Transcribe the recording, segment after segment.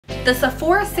The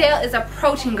Sephora sale is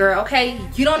approaching, girl, okay?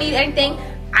 You don't need anything.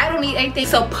 I don't need anything.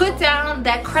 So put down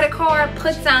that credit card,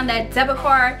 put down that debit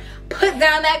card, put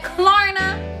down that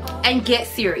Klarna, and get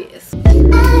serious.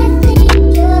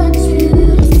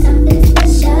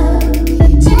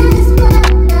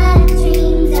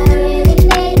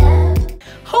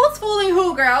 Who's fooling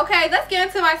who, girl? Okay, let's get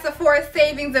into my Sephora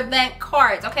savings event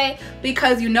cards, okay?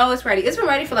 Because you know it's ready. It's been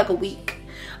ready for like a week.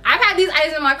 I've had these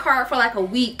items in my cart for like a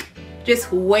week,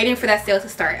 just waiting for that sale to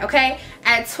start, okay?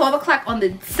 At 12 o'clock on the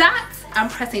dot, I'm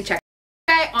pressing check,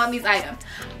 okay, on these items.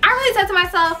 I really said to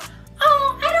myself,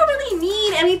 oh, I don't really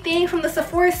need anything from the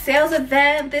Sephora sales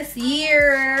event this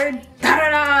year.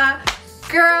 Da-da-da.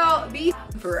 Girl, be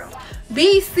for real.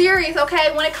 Be serious,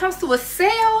 okay? When it comes to a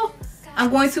sale, I'm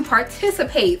going to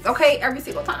participate, okay? Every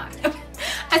single time.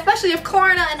 Especially if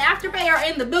Klarna and Afterpay are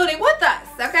in the building with us,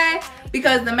 okay?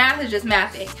 Because the math is just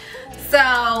mathing.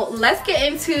 So let's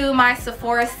get into my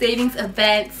Sephora savings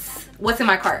events. What's in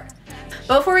my cart?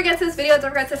 But before we get to this video,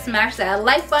 don't forget to smash that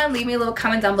like button. Leave me a little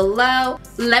comment down below.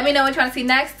 Let me know what you want to see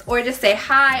next, or just say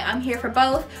hi. I'm here for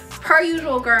both. Per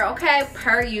usual, girl, okay?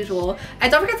 Per usual.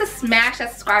 And don't forget to smash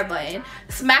that subscribe button.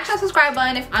 Smash that subscribe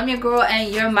button if I'm your girl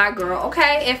and you're my girl,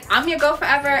 okay? If I'm your girl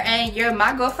forever and you're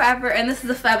my girl forever and this is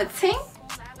a forever ting,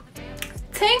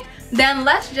 then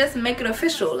let's just make it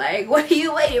official. Like, what are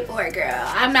you waiting for, girl?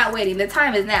 I'm not waiting. The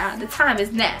time is now. The time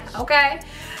is now, okay?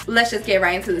 Let's just get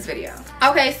right into this video.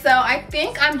 Okay, so I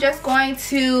think I'm just going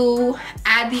to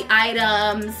add the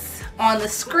items on the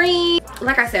screen.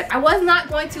 Like I said, I was not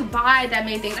going to buy that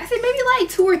many things. I said maybe like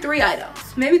 2 or 3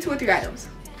 items. Maybe 2 or 3 items.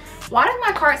 Why did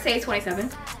my cart say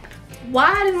 27?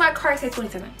 Why did my cart say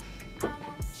 27?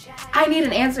 I need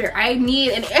an answer. I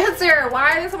need an answer.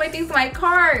 Why are there so many things in my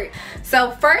cart?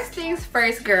 So first things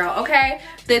first, girl, okay?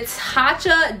 The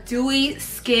Tatcha Dewy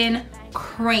Skin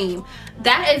Cream.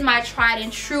 That is my tried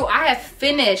and true. I have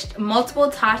finished multiple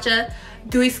Tatcha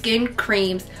Dewy Skin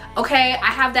Creams, okay? I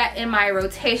have that in my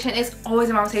rotation. It's always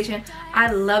in my rotation. I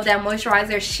love that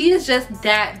moisturizer. She is just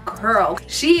that girl.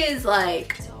 She is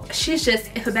like, she's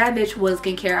just, if a bad bitch was a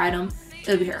skincare item, it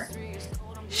would be her.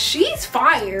 She's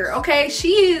fire, okay?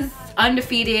 She is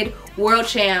undefeated, world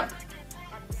champ,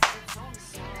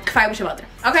 fight with your mother,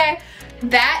 okay?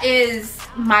 That is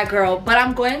my girl, but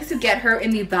I'm going to get her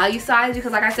in the value size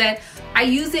because, like I said, I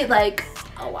use it like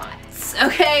a lot,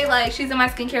 okay? Like, she's in my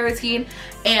skincare routine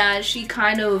and she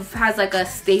kind of has like a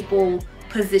staple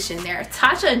position there.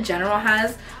 Tatcha in general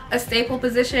has a staple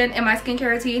position in my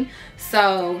skincare routine,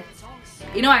 so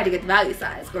you know I had to get the value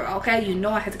size, girl, okay? You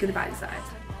know I had to get the value size.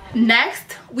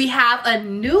 Next, we have a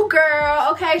new girl,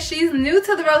 okay? She's new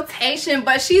to the rotation,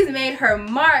 but she's made her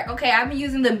mark, okay? I've been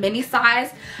using the mini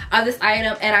size of this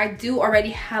item, and I do already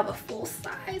have a full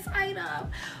size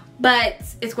item, but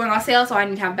it's going on sale, so I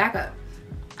need to have backup.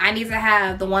 I need to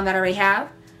have the one that I already have,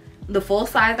 the full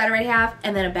size that I already have,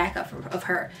 and then a backup of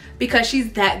her, because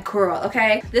she's that girl,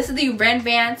 okay? This is the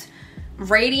Renvant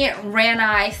Radiant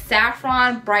Ranai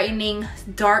Saffron Brightening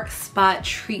Dark Spot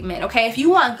Treatment, okay? If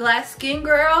you want glass skin,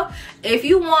 girl, if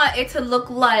you want it to look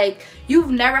like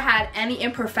you've never had any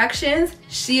imperfections,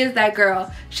 she is that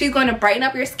girl. She's going to brighten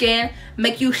up your skin,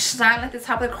 make you shine like the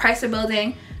top of the Chrysler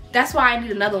Building. That's why I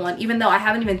need another one, even though I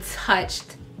haven't even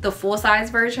touched the full-size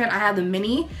version. I have the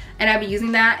mini, and I've been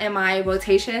using that in my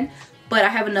rotation, but I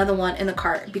have another one in the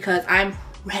cart because I'm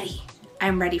ready.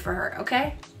 I'm ready for her,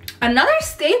 okay? Another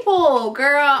staple,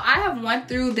 girl. I have went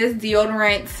through this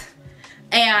deodorant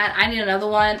and I need another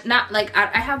one. Not like I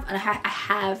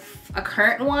have a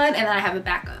current one and then I have a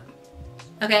backup,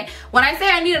 okay? When I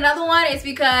say I need another one, it's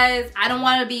because I don't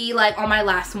want to be like on my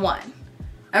last one,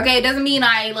 okay? It doesn't mean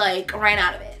I like ran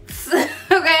out of it,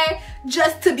 okay?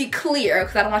 Just to be clear,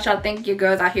 because I don't want y'all to think your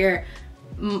girls out here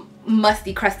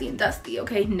musty, crusty, and dusty,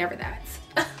 okay? Never that.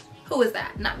 Who is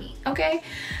that? Not me, okay?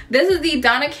 This is the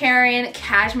Donna Karan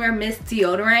Cashmere Mist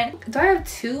Deodorant. Do I have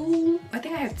 2? I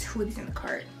think I have 2 of these in the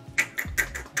cart.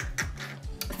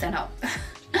 Send help.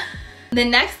 The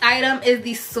next item is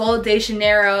the Sol de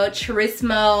Janeiro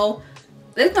Turismo.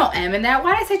 There's no M in that.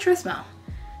 Why did I say Turismo?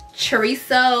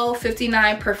 Chorizo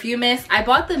 59 Perfume Mist. I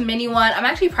bought the mini one. I'm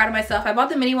actually proud of myself. I bought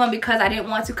the mini one because I didn't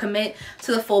want to commit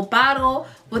to the full bottle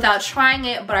without trying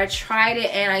it, but I tried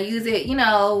it and I use it, you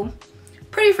know,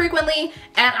 pretty frequently,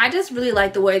 and I just really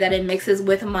like the way that it mixes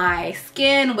with my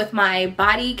skin, with my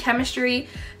body chemistry,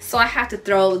 so I have to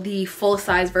throw the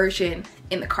full-size version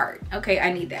in the cart, okay?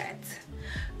 I need that.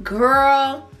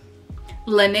 Girl,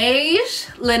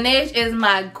 Laneige is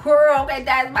my girl, okay?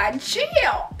 That is my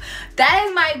chill. That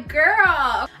is my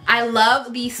girl. I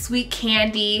love the Sweet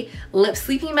Candy Lip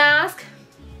Sleeping Mask.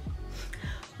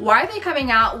 Why are they coming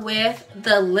out with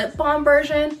the lip balm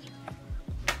version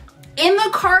In the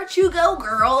cart you go,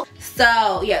 girl.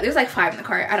 So yeah, there's like 5 in the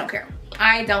cart. I don't care.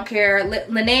 I don't care.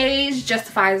 Laneige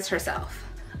justifies herself.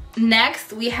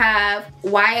 Next, we have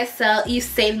YSL Yves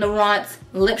Saint Laurent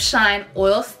Lip Shine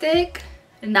Oil Stick.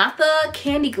 Not the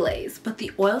candy glaze, but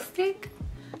the oil stick.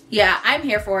 Yeah, I'm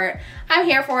here for it. I'm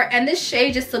here for it. And this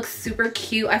shade just looks super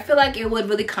cute. I feel like it would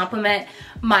really complement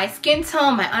my skin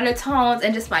tone, my undertones,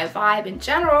 and just my vibe in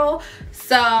general.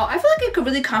 So I feel like it could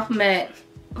really complement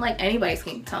like anybody's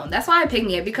skin tone. That's why I'm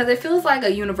picking it, because it feels like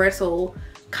a universal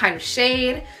kind of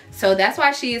shade. So that's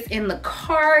why she's in the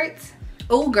cart.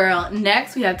 Oh girl,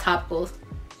 next we have topicals.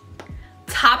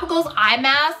 Topicals eye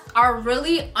masks are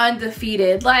really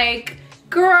undefeated. Like,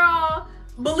 girl,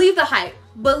 believe the hype.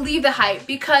 Believe the hype,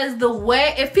 because the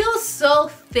way it feels so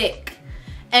thick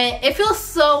and it feels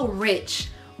so rich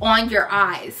on your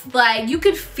eyes. Like, you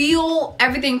could feel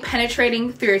everything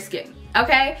penetrating through your skin.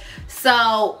 Okay,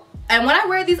 so, and when I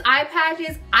wear these eye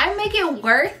patches, I make it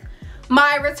worth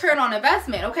my return on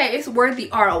investment. Okay, it's worth the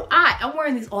ROI. I'm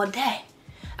wearing these all day.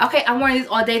 Okay, I'm wearing these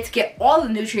all day to get all the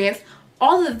nutrients,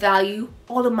 all the value,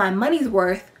 all of my money's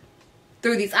worth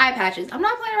through these eye patches. I'm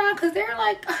not playing around, because they're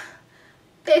like,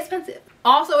 they're expensive.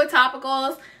 Also with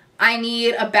topicals, I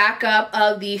need a backup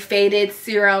of the faded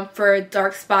serum for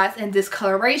dark spots and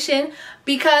discoloration,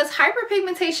 because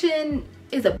hyperpigmentation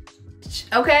is a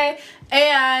bitch, okay?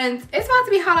 And it's about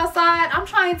to be hot outside. I'm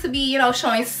trying to be, you know,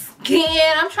 showing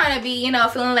skin. I'm trying to be, you know,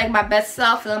 feeling like my best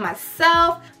self, feeling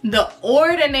myself. The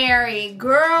Ordinary,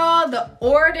 girl, The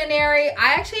Ordinary.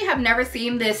 I actually have never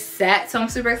seen this set, so I'm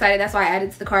super excited. That's why I added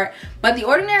it to the cart. But The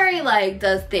Ordinary, like,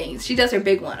 does things. She does her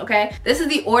big one, okay? This is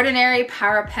the Ordinary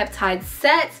Power Peptide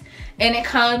set, and it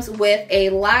comes with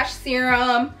a lash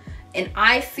serum, an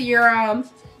eye serum,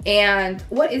 and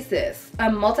what is this?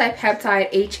 A multi-peptide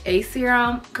HA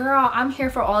serum. Girl, I'm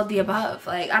here for all of the above.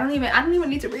 Like, I don't even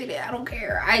need to read it. I don't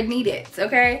care. I need it,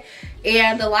 okay?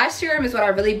 And the lash serum is what I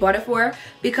really bought it for,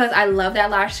 because I love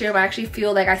that lash serum. I actually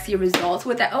feel like I see results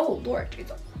with that. Oh Lord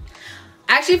Jesus.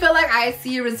 I actually feel like I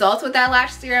see results with that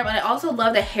lash serum, and I also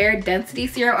love the hair density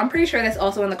serum. I'm pretty sure that's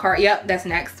also in the cart. Yep, that's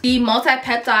next. The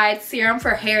multi-peptide serum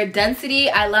for hair density.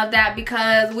 I love that,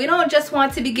 because we don't just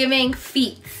want to be giving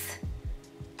feet.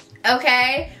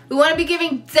 Okay, we want to be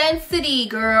giving density,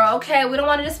 girl. Okay, we don't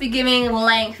want to just be giving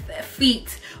length,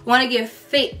 feet. We want to give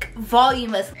thick,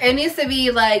 voluminous. It needs to be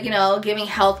like, you know, giving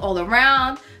health all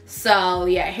around. So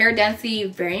yeah, hair density,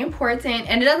 very important.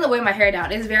 And it doesn't weigh my hair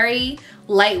down. It's very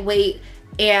lightweight,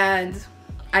 and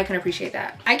I can appreciate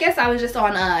that. I guess I was just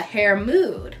on a hair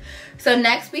mood. So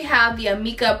next we have the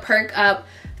Amika Perk Up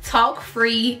Talc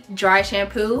Free Dry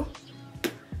Shampoo.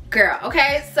 Girl,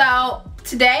 okay, so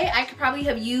today I could probably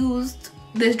have used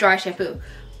this dry shampoo.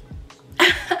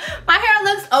 My hair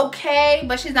looks okay,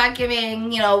 but she's not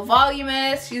giving, you know,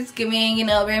 voluminous. She's giving, you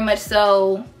know, very much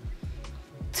so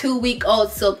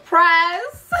 2-week-old silk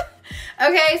press.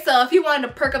 Okay, so if you wanted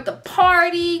to perk up the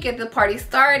party, get the party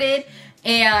started,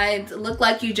 and look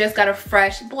like you just got a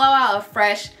fresh blowout, a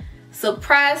fresh silk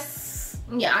press,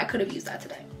 yeah, I could have used that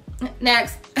today.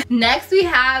 Next we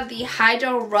have the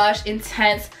Hydro Rush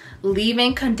Intense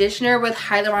Leave-In Conditioner with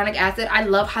hyaluronic acid. I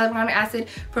love hyaluronic acid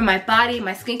for my body,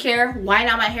 my skincare. Why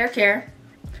not my hair care?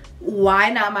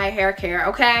 Why not my hair care?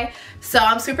 Okay, so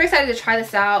I'm super excited to try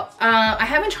this out. I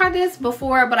haven't tried this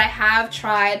before, but I have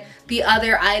tried the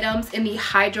other items in the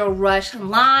Hydro Rush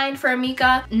line for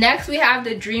Amika. Next we have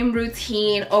the Dream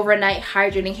Routine Overnight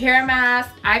Hydrating Hair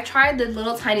Mask. I've tried the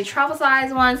little tiny travel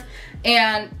size ones,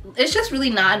 and it's just really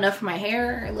not enough for my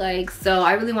hair, like, so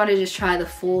I really want to just try the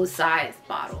full size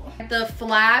bottle. The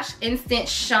Flash Instant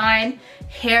Shine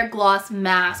Hair Gloss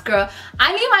Mask. Girl,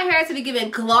 I need my hair to be giving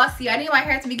glossy. I need my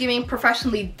hair to be giving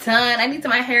professionally done. I need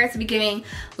my hair to be giving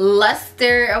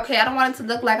luster. Okay, I don't want it to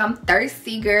look like I'm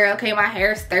thirsty, girl. Okay, my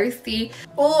hair is thirsty.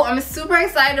 Oh, I'm super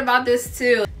excited about this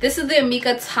too. This is the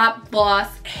Amika Top Gloss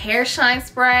Hair Shine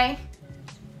Spray.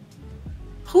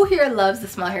 Who here loves the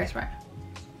smell of hairspray?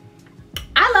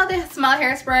 I love the smell of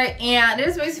hairspray, and it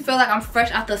just makes me feel like I'm fresh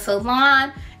out the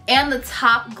salon. And the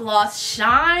top gloss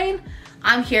shine,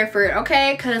 I'm here for it,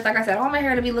 okay? Because like I said, I want my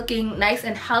hair to be looking nice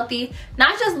and healthy.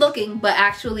 Not just looking, but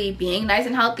actually being nice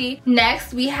and healthy.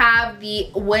 Next, we have the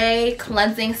Way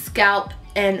Cleansing Scalp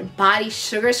and Body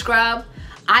Sugar Scrub.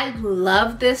 I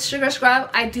love this sugar scrub.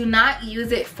 I do not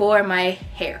use it for my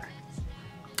hair.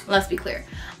 Let's be clear.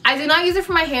 I do not use it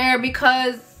for my hair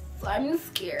because I'm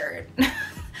scared.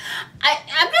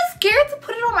 I'm just scared to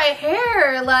put it on my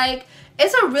hair. Like,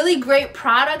 it's a really great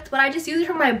product, but I just use it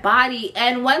for my body.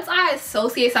 And once I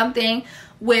associate something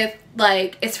with,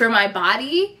 like, it's for my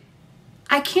body,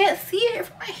 I can't see it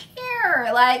for my hair.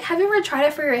 hair. Like, have you ever tried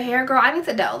it for your hair, girl? I need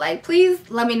to know. Like, please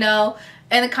let me know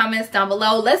in the comments down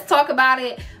below. Let's talk about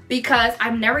it because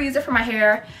I've never used it for my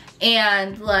hair,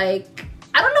 and like,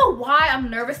 I don't know why I'm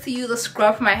nervous to use a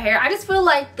scrub for my hair. I just feel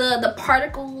like the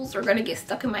particles are gonna get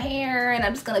stuck in my hair and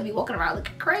I'm just gonna be walking around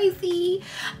looking crazy.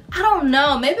 I don't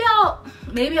know. Maybe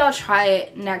I'll try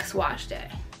it next wash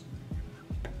day.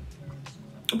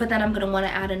 But then I'm gonna want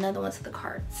to add another one to the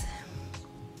cart.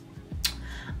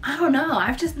 I don't know.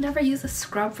 I've just never used a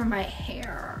scrub for my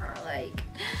hair. Like,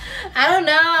 I don't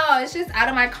know. It's just out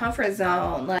of my comfort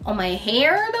zone. Like, on my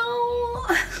hair though.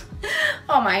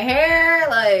 On my hair,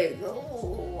 like,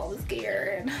 oh,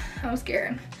 I'm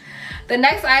scared. The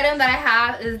next item that I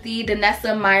have is the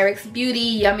Danessa Myricks Beauty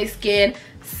Yummy Skin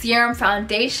Serum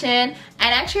Foundation, and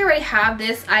I actually already have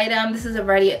this item. This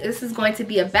is going to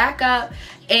be a backup,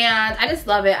 and I just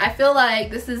love it. I feel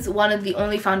like this is one of the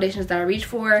only foundations that I reach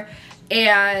for,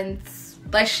 and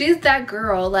like, she's that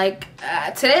girl. Like,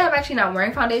 today I'm actually not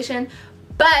wearing foundation,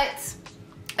 but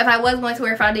if I was going to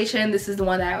wear foundation, this is the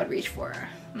one that I would reach for.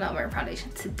 I'm not wearing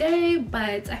foundation today,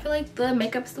 but I feel like the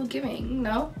makeup's still giving, you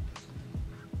know?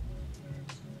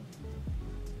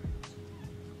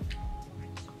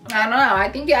 I don't know. I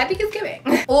think it's giving.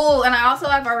 Oh, and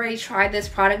I've already tried this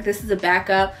product. This is a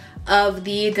backup of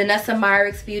the Danessa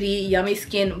Myricks Beauty Yummy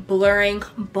Skin Blurring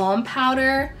Balm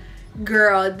Powder.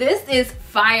 Girl, this is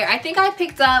fire. I think I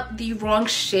picked up the wrong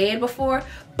shade before,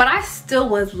 but I still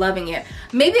was loving it.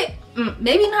 Maybe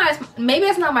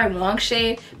it's not my wrong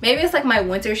shade. Maybe it's like my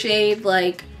winter shade,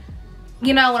 like,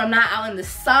 you know, when I'm not out in the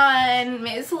sun.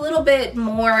 It's a little bit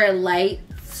more light-ish.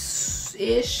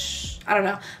 I don't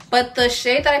know. But the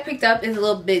shade that I picked up is a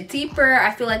little bit deeper.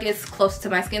 I feel like it's close to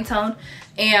my skin tone,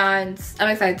 and I'm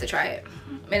excited to try it.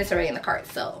 And it's already in the cart,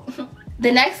 so.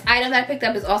 The next item that I picked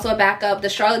up is also a backup, the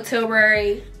Charlotte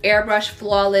Tilbury Airbrush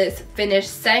Flawless Finish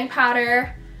Setting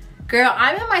Powder. Girl,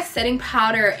 I'm in my setting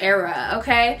powder era,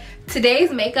 okay? Today's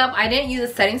makeup, I didn't use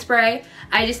a setting spray.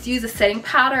 I just used a setting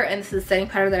powder, and this is the setting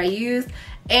powder that I used.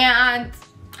 And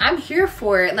I'm here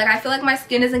for it. Like, I feel like my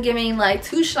skin isn't giving like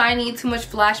too shiny, too much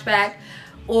flashback,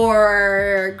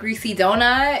 or greasy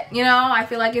donut, you know? I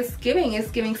feel like it's giving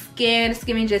skin, it's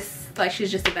giving just like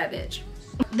she's just a bad bitch.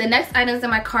 The next items in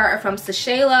my cart are from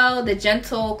Seychelles, the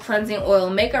Gentle Cleansing Oil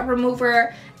Makeup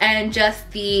Remover, and just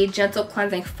the Gentle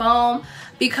Cleansing Foam,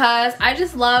 because I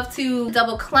just love to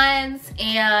double cleanse,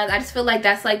 and I just feel like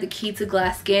that's like the key to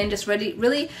glass skin. Just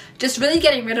really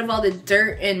getting rid of all the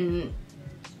dirt and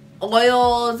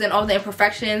oils and all the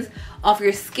imperfections off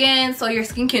your skin, so your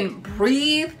skin can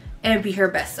breathe and be her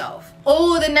best self.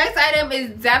 Oh, the next item is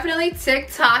definitely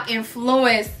TikTok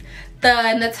influenced.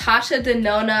 The Natasha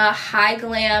Denona High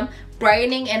Glam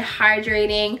Brightening and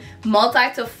Hydrating Multi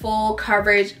to Full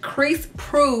Coverage Crease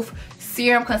Proof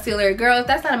Serum Concealer. Girl, if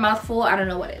that's not a mouthful, I don't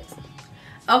know what is.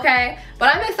 Okay,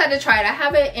 but I'm excited to try it. I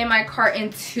have it in my cart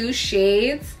in 2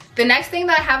 shades. The next thing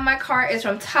that I have in my cart is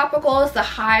from Topicals, the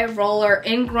High Roller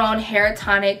Ingrown Hair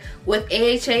Tonic with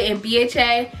AHA and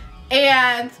BHA.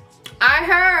 And I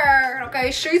heard, okay,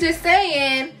 streets are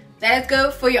saying that it's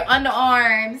good for your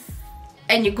underarms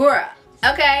and your girl,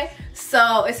 okay?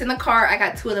 So it's in the cart. I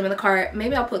got 2 of them in the cart.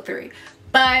 Maybe I'll put 3,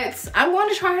 but I'm going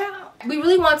to try it out. We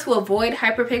really want to avoid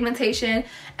hyperpigmentation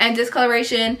and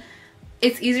discoloration.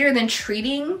 It's easier than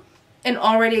treating an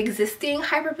already existing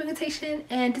hyperpigmentation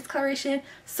and discoloration,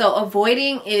 so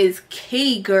avoiding is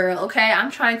key, girl, okay?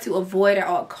 I'm trying to avoid at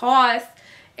all costs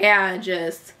and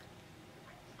just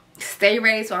stay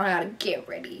ready so I don't gotta get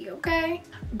ready, okay?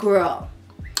 Girl,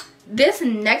 this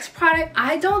next product,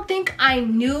 I don't think I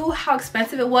knew how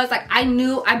expensive it was. Like, I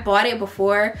knew I bought it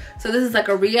before, so this is like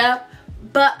a re-up,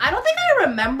 but I don't think I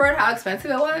remembered how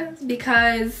expensive it was,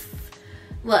 because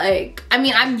like, I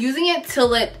mean, I'm using it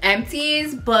till it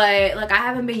empties, but like, I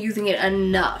haven't been using it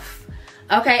enough.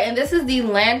 Okay, and this is the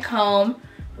Lancome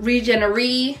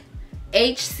Regenerate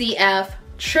HCF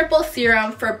Triple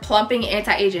Serum for Plumping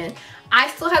Anti-Aging. I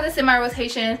still have this in my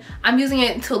rotation. I'm using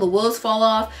it until the wheels fall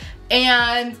off,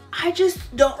 and I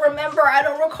just don't remember. I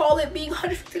don't recall it being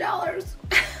 $150.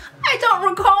 I don't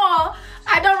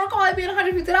recall it being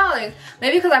 $150.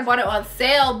 Maybe because I bought it on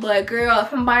sale, but girl,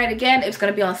 if I'm buying it again, it's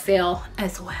gonna be on sale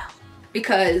as well,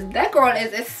 because that girl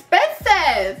is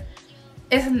expensive.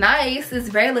 It's nice, it's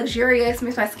very luxurious,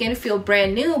 makes my skin feel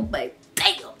brand new, but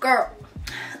damn, girl.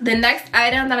 The next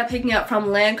item that I'm picking up from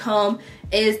Lancome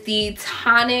is the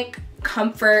Tonic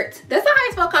Comfort. That's not how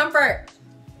you spell comfort.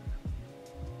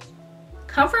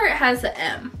 Comfort has an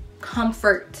M.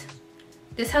 Comfort.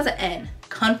 This has an N.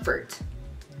 Comfort.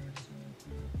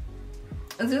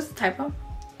 Is this a typo?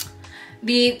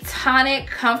 the Tonic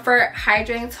Comfort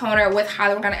Hydrating Toner with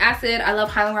hyaluronic acid. I love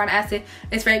hyaluronic acid.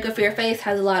 It's very good for your face,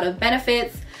 has a lot of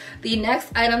benefits. The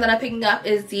next item that I'm picking up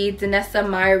is the Danessa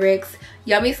Myricks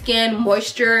Yummy Skin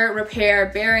Moisture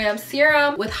Repair Barium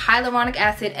Serum with hyaluronic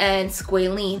acid and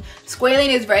squalene. Squalene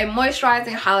is very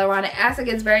moisturizing, hyaluronic acid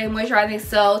is very moisturizing,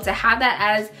 so to have that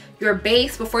as your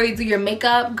base before you do your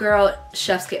makeup, girl,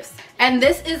 chef's kiss. And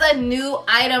this is a new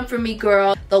item for me,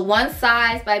 girl. The One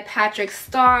Size by Patrick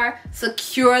Starr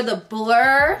Secure the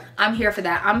Blur. I'm here for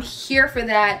that. I'm here for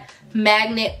that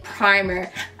magnet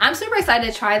primer. I'm super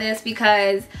excited to try this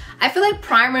because I feel like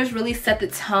primers really set the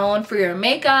tone for your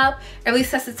makeup. It really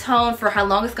sets the tone for how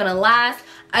long it's gonna last.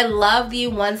 I love the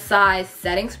One Size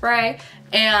setting spray,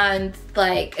 and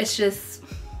like, it's just,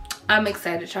 I'm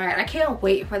excited to try it. I can't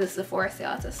wait for the Sephora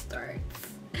sale to start.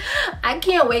 I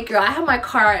can't wait, girl. I have my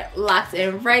cart locked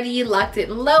and ready, locked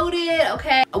and loaded,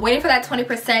 okay? I'm waiting for that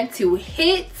 20% to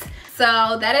hit.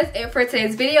 So that is it for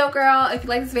today's video, girl. If you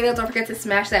like this video, don't forget to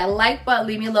smash that like button.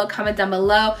 Leave me a little comment down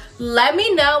below. Let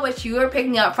me know what you are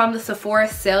picking up from the Sephora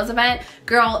sales event.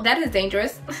 Girl, that is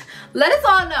dangerous. Let us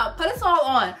all know. Put us all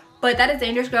on. But that is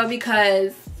dangerous, girl,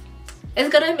 because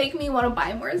it's gonna make me want to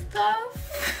buy more stuff.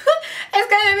 It's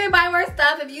gonna make me buy more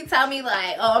stuff if you tell me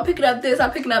like, oh, I'm picking up this,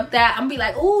 I'm picking up that. I'm gonna be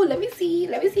like, oh, let me see,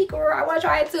 girl. I wanna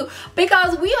try it too.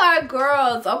 Because we are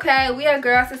girls, okay? We are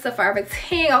girls. It's a forever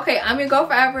thing. Okay, I'm your girl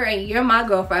forever and you're my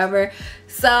girl forever.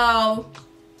 So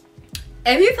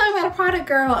if you tell me about a product,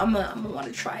 girl, I'm gonna want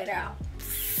to try it out.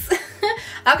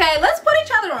 Okay, let's put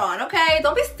each other on, okay?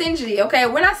 Don't be stingy, okay?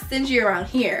 We're not stingy around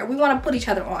here. We want to put each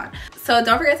other on. So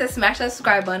don't forget to smash that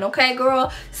subscribe button, okay,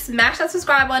 girl? Smash that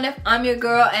subscribe button if I'm your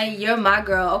girl and you're my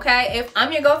girl, okay? If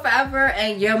I'm your girl forever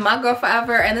and you're my girl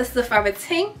forever and this is a forever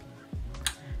ting,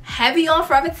 heavy on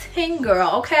forever ting,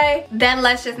 girl, okay? Then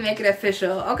let's just make it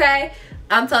official, okay?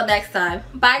 Until next time.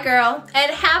 Bye, girl.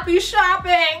 And happy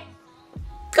shopping!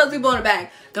 Because we blown it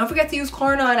back. Don't forget to use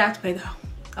Klarna and Afterpay,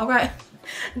 though, okay?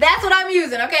 That's what I'm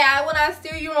using, okay? I will not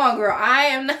steer you wrong, girl. I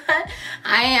am not.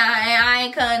 I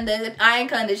ain't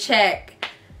come to check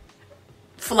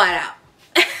flat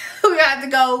out. We have to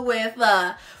go with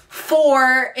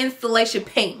 4 installation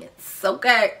payments,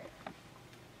 okay?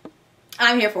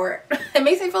 I'm here for it. It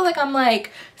makes me feel like I'm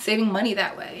like saving money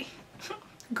that way.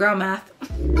 Girl math.